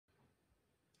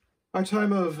Our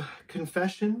time of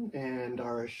confession and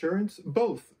our assurance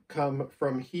both come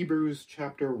from Hebrews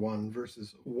chapter 1,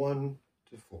 verses 1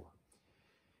 to 4.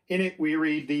 In it we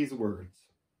read these words.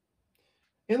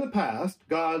 In the past,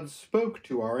 God spoke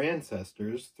to our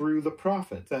ancestors through the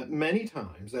prophets at many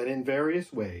times and in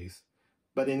various ways,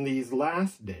 but in these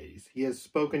last days he has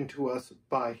spoken to us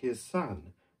by his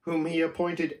Son, whom he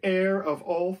appointed heir of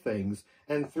all things,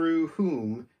 and through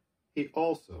whom he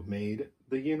also made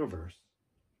the universe.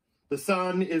 The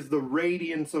Son is the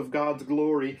radiance of God's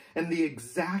glory and the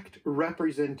exact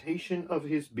representation of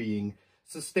his being,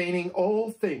 sustaining all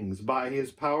things by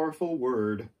his powerful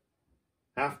word.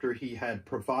 After he had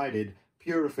provided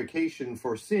purification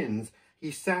for sins,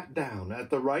 he sat down at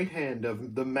the right hand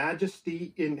of the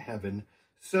Majesty in heaven.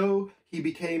 So he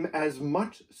became as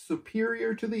much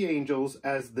superior to the angels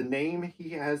as the name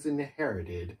he has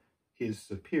inherited is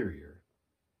superior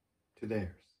to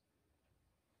theirs.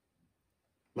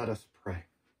 Let us pray.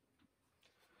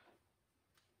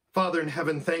 Father in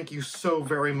heaven, thank you so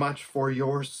very much for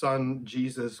your Son,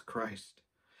 Jesus Christ.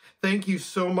 Thank you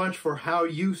so much for how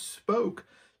you spoke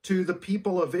to the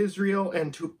people of Israel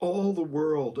and to all the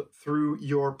world through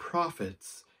your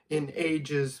prophets in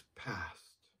ages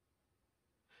past.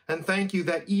 And thank you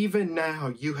that even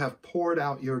now you have poured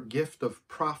out your gift of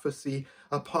prophecy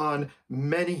upon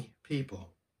many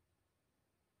people.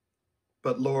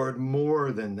 But Lord,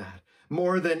 more than that,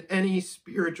 more than any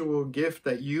spiritual gift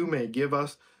that you may give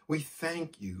us, we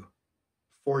thank you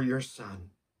for your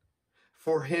Son,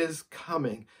 for his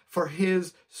coming, for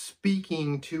his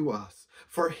speaking to us,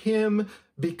 for him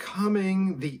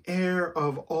becoming the heir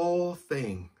of all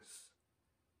things.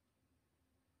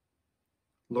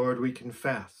 Lord, we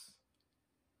confess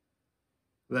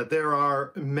that there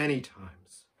are many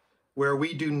times where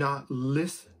we do not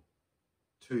listen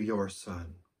to your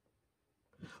Son.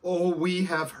 Oh, we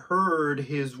have heard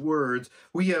his words.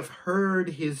 We have heard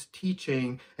his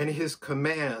teaching and his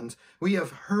commands. We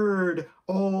have heard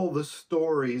all the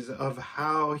stories of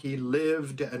how he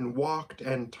lived and walked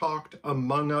and talked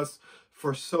among us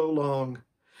for so long.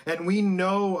 And we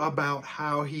know about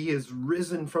how he is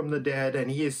risen from the dead and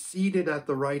he is seated at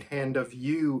the right hand of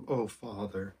you, O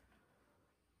Father.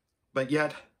 But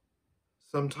yet,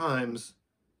 sometimes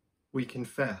we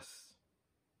confess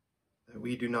that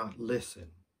we do not listen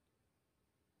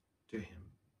to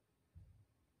him.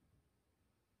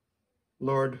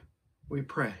 Lord, we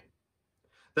pray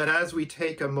that as we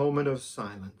take a moment of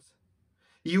silence,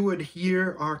 you would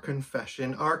hear our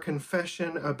confession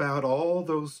about all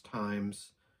those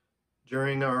times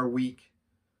during our week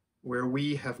where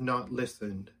we have not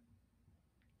listened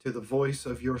to the voice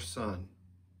of your Son,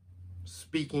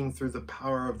 speaking through the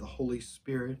power of the Holy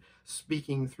Spirit,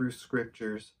 speaking through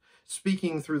scriptures,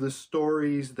 speaking through the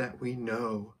stories that we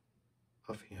know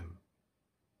of him.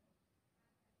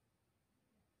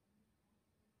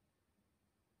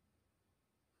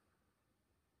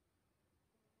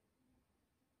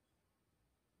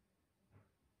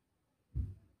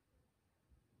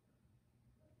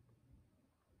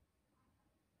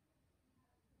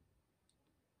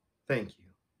 Thank you,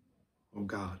 O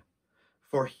God,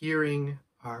 for hearing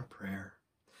our prayer.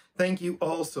 Thank you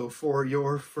also for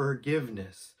your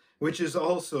forgiveness, which is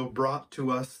also brought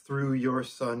to us through your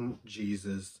Son,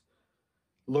 Jesus.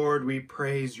 Lord, we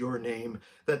praise your name,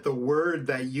 that the word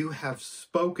that you have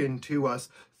spoken to us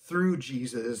through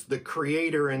Jesus, the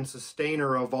creator and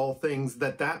sustainer of all things,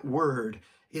 that word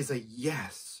is a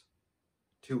yes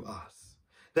to us.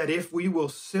 That if we will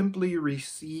simply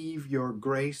receive your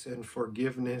grace and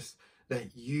forgiveness,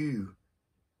 that you,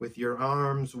 with your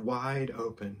arms wide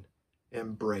open,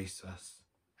 embrace us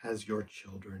as your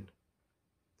children.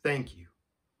 Thank you.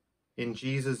 In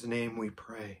Jesus' name we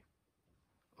pray.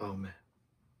 Amen.